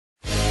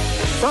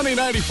Sunny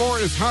 94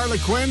 is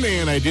Harlequin,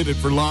 and I did it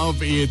for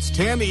love. It's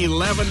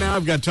 10:11 now.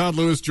 I've got Todd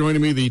Lewis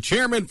joining me, the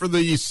chairman for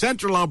the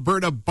Central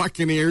Alberta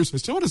Buccaneers. I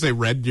still want to say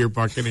Red Deer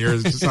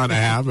Buccaneers. It's just not a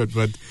habit,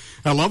 but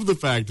I love the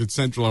fact it's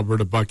Central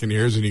Alberta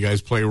Buccaneers, and you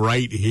guys play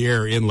right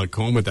here in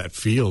Lacombe at that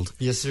field.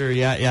 Yes, sir.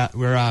 Yeah.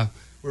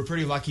 We're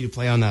pretty lucky to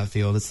play on that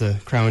field. It's the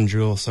crown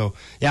jewel. So,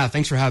 yeah,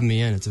 thanks for having me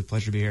in. It's a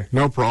pleasure to be here.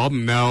 No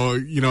problem. Now,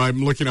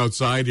 I'm looking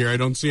outside here. I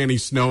don't see any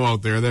snow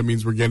out there. That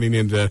means we're getting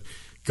into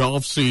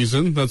golf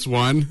season, that's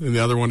one, and the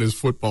other one is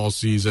football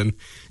season.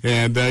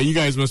 And you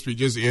guys must be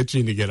just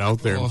itching to get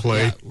out there and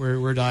play. Yeah,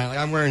 we're dying. Like,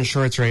 I'm wearing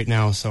shorts right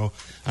now, so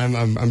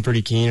I'm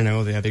pretty keen, and I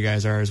know the other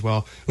guys are as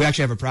well. We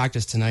actually have a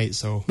practice tonight,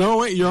 so. No,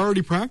 wait, you're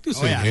already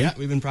practicing? Oh, yeah.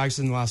 We've been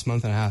practicing the last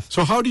month and a half.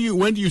 So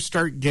when do you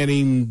start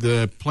getting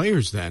the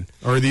players then?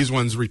 Or are these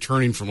ones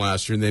returning from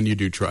last year, and then you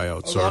do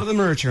tryouts? A lot of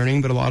them are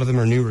returning, but a lot of them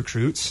are new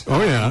recruits.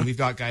 Oh, yeah. We've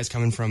got guys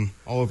coming from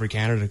all over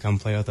Canada to come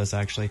play with us,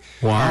 actually.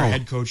 Wow. Our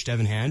head coach,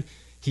 Devin Hand,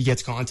 he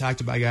gets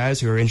contacted by guys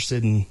who are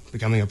interested in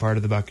becoming a part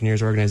of the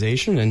Buccaneers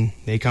organization, and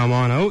they come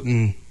on out,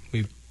 and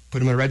we put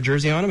them a red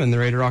jersey on them, and they're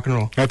ready to rock and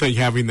roll. I think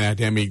having that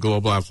ME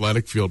Global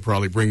Athletic Field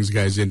probably brings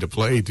guys into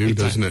play, too,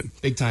 doesn't it?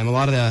 Big time. A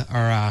lot of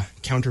our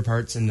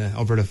counterparts in the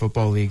Alberta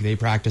Football League, they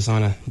practice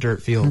on a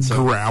dirt field.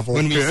 So gravel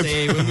when we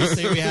say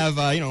we have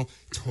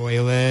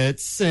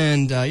toilets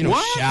and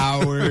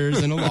showers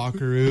and a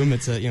locker room,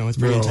 it's pretty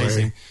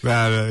enticing.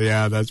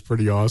 That's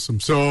pretty awesome.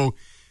 So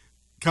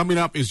coming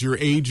up is your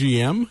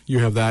AGM. You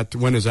have that.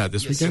 When is that?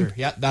 This weekend? Sir.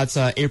 Yeah, that's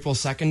April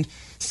 2nd,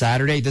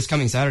 Saturday. This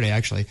coming Saturday,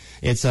 actually.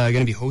 It's going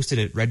to be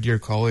hosted at Red Deer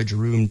College,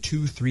 room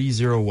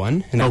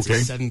 2301, and that's at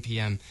 7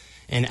 p.m.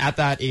 And at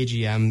that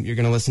AGM, you're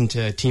going to listen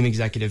to a team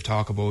executive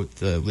talk about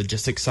the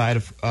logistics side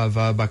of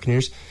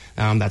Buccaneers.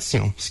 That's,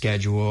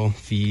 schedule,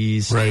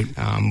 fees, right.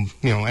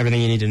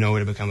 Everything you need to know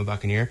to become a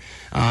Buccaneer.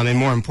 And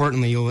more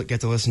importantly, you'll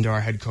get to listen to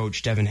our head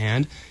coach, Devin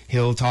Hand.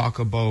 He'll talk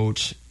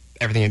about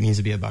everything it means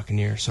to be a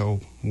Buccaneer.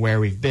 So where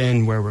we've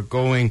been, where we're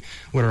going,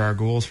 what are our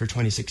goals for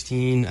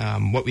 2016,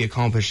 what we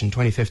accomplished in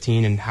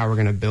 2015, and how we're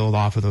going to build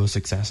off of those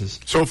successes.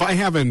 So if I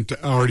haven't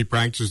already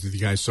practiced with you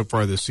guys so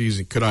far this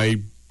season, could I,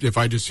 if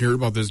I just hear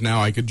about this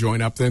now, I could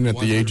join up then at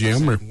the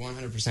AGM? Or?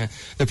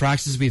 100%. The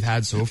practices we've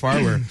had so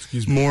far were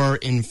more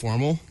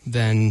informal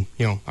than,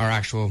 our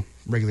actual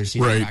regular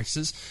season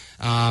practices.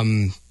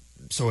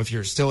 So if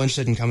you're still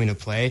interested in coming to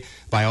play,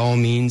 by all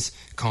means,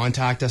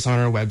 contact us on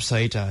our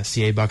website,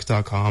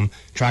 CABucs.com.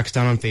 Track us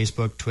down on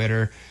Facebook,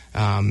 Twitter.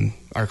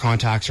 Our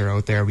contacts are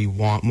out there. We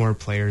want more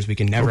players. We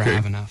can never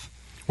have enough.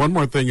 One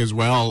more thing as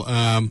well.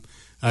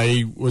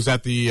 I was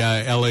at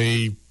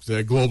the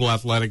the Global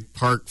Athletic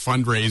Park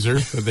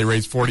fundraiser. They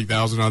raised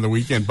 $40,000 on the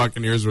weekend.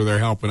 Buccaneers were there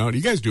helping out.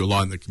 You guys do a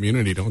lot in the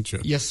community, don't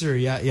you? Yes, sir.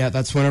 Yeah.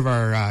 That's one of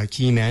our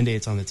key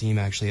mandates on the team,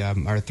 actually.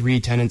 Our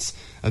three tenets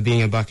of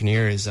being a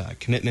Buccaneer is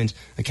commitment,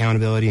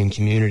 accountability, and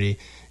community.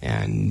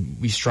 And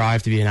we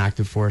strive to be an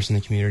active force in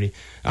the community.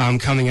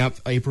 Coming up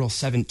April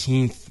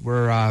 17th,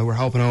 we're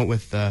helping out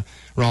with the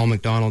Ronald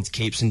McDonald's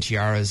Capes and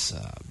Tiaras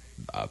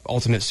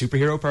Ultimate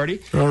Superhero Party.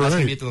 That's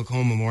going to be at the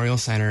Lacombe Memorial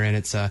Center, and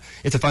it's a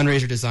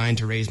fundraiser designed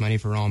to raise money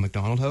for Ronald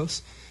McDonald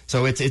House.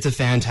 So it's a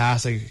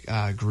fantastic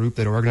group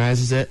that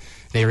organizes it.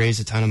 They raise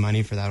a ton of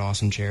money for that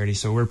awesome charity,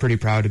 so we're pretty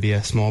proud to be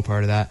a small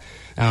part of that.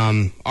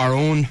 Our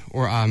own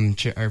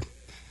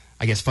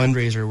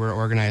fundraiser we're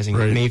organizing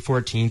May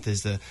 14th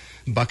is the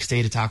Bucs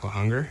Day to Tackle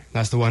Hunger.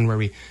 That's the one where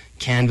we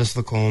canvass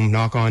Lacombe,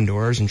 knock on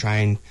doors, and try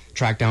and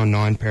track down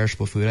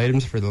non-perishable food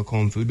items for the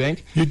Lacombe Food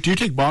Bank. Do you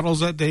take bottles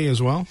that day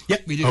as well? Yeah,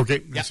 we do. Okay,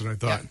 that's what I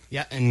thought.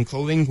 Yeah, and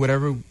clothing,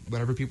 whatever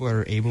people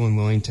are able and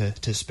willing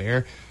to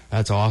spare,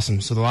 that's awesome.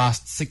 So the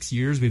last 6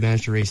 years, we've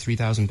managed to raise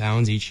 3,000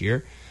 pounds each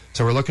year.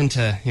 So we're looking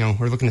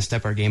to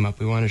step our game up.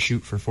 We want to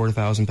shoot for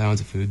 4,000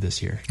 pounds of food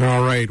this year.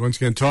 All right. Once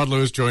again, Todd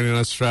Lewis joining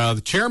us, the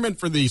chairman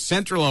for the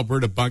Central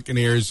Alberta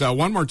Buccaneers.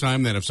 One more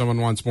time, then, if someone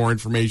wants more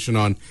information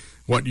on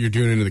what you're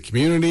doing in the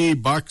community,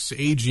 Bucs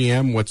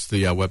AGM, what's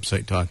the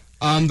website, Todd?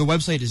 The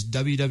website is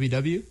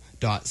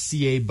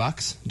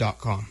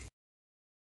www.cabucs.com.